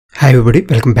Hi everybody,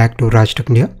 welcome back to Raj Tech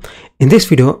India. In this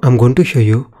video, I'm going to show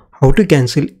you how to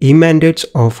cancel e-mandates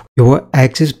of your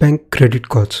Axis Bank credit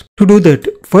cards. To do that,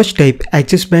 first type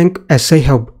Axis Bank SI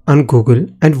Hub on Google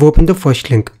and open the first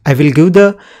link. I will give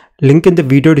the link in the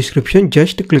video description.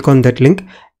 Just click on that link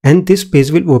and this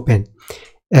page will open.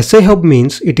 SI Hub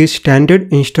means it is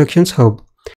Standard Instructions Hub.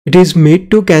 It is made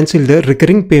to cancel the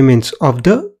recurring payments of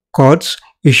the cards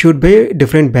issued by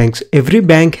different banks. Every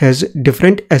bank has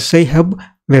different SI Hub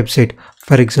website.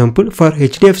 For example, for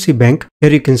HDFC Bank, here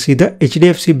you can see the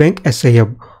HDFC Bank SI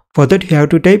Hub. For that, you have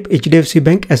to type HDFC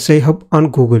Bank SI Hub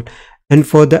on Google. And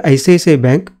for the ICICI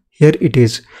Bank, here it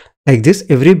is. Like this,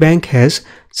 every bank has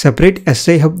separate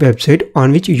SI Hub website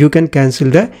on which you can cancel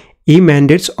the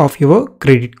e-mandates of your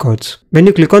credit cards. When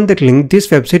you click on that link, this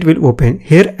website will open.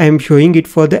 Here I am showing it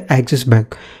for the Axis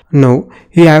Bank. Now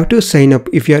you have to sign up.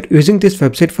 If you are using this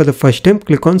website for the first time,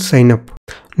 click on sign up.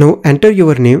 Now enter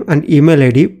your name and email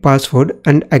ID, password,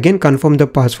 and again confirm the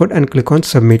password and click on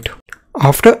submit.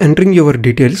 After entering your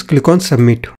details, click on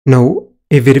submit. Now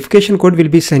a verification code will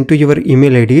be sent to your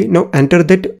email ID. Now enter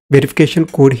that verification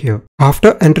code here.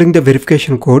 After entering the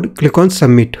verification code, click on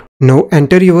submit. Now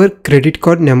enter your credit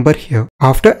card number here.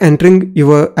 After entering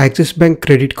your Axis Bank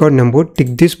credit card number,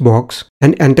 tick this box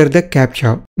and enter the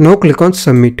CAPTCHA. Now click on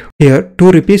submit. Here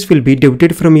 2 rupees will be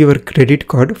debited from your credit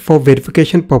card for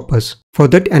verification purpose. For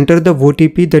that, enter the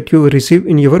OTP that you receive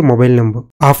in your mobile number.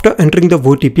 After entering the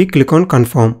OTP, click on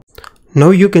confirm.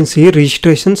 Now you can see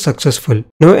registration successful.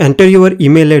 Now enter your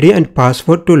email ID and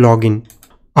password to log in.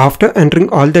 After entering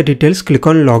all the details, click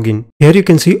on login. Here you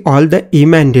can see all the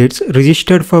e-mandates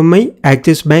registered for my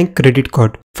Axis Bank credit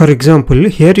card. For example,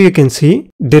 here you can see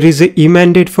there is an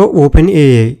e-mandate for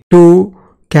OpenAI. To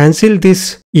cancel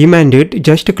this e-mandate,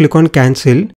 just click on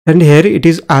cancel, and here it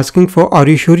is asking for, are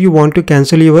you sure you want to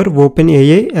cancel your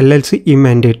OpenAI LLC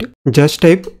e-mandate? Just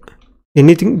type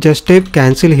anything, just type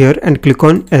cancel here and click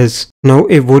on yes. Now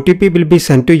a OTP will be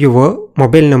sent to your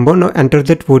mobile number. Now enter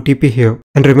that OTP here.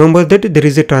 And remember that there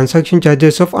is a transaction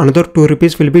charges of another 2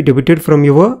 rupees will be debited from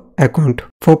your account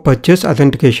for purchase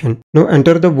authentication. Now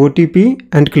enter the OTP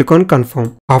and click on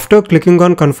confirm. After clicking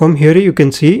on confirm, here you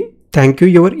can see thank you,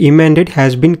 your e-mandate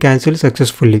has been cancelled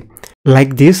successfully.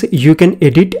 Like this, you can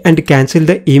edit and cancel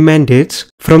the e-mandates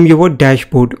from your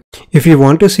dashboard. If you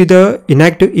want to see the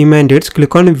inactive e-mandates,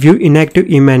 click on view inactive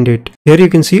e-mandate. Here you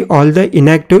can see all the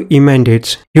inactive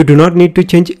e-mandates. You do not need to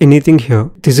change anything here.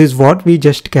 This is what we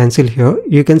just cancel here.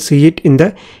 You can see it in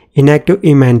the inactive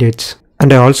e-mandates.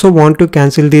 And I also want to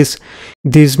cancel this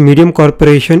medium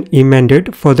corporation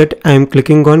e-mandate. For that, I am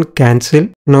clicking on cancel.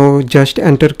 Now just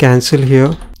enter cancel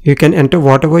here. You can enter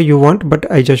whatever you want,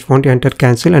 but I just want to enter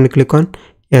cancel and click on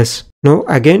yes. Now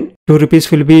again 2 rupees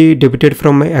will be debited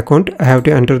from my account. I have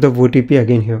to enter the OTP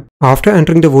again here. After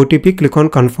entering the OTP, click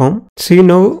on confirm. See,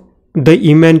 now the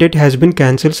e-mandate has been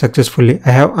cancelled successfully.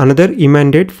 I have another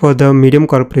e-mandate for the medium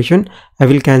corporation. I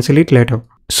will cancel it later.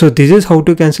 So this is how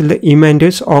to cancel the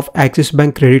e-mandates of Axis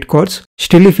Bank credit cards.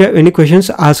 Still, if you have any questions,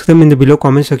 ask them in the below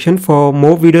comment section. For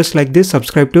more videos like this,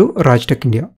 subscribe to Raj Tech India.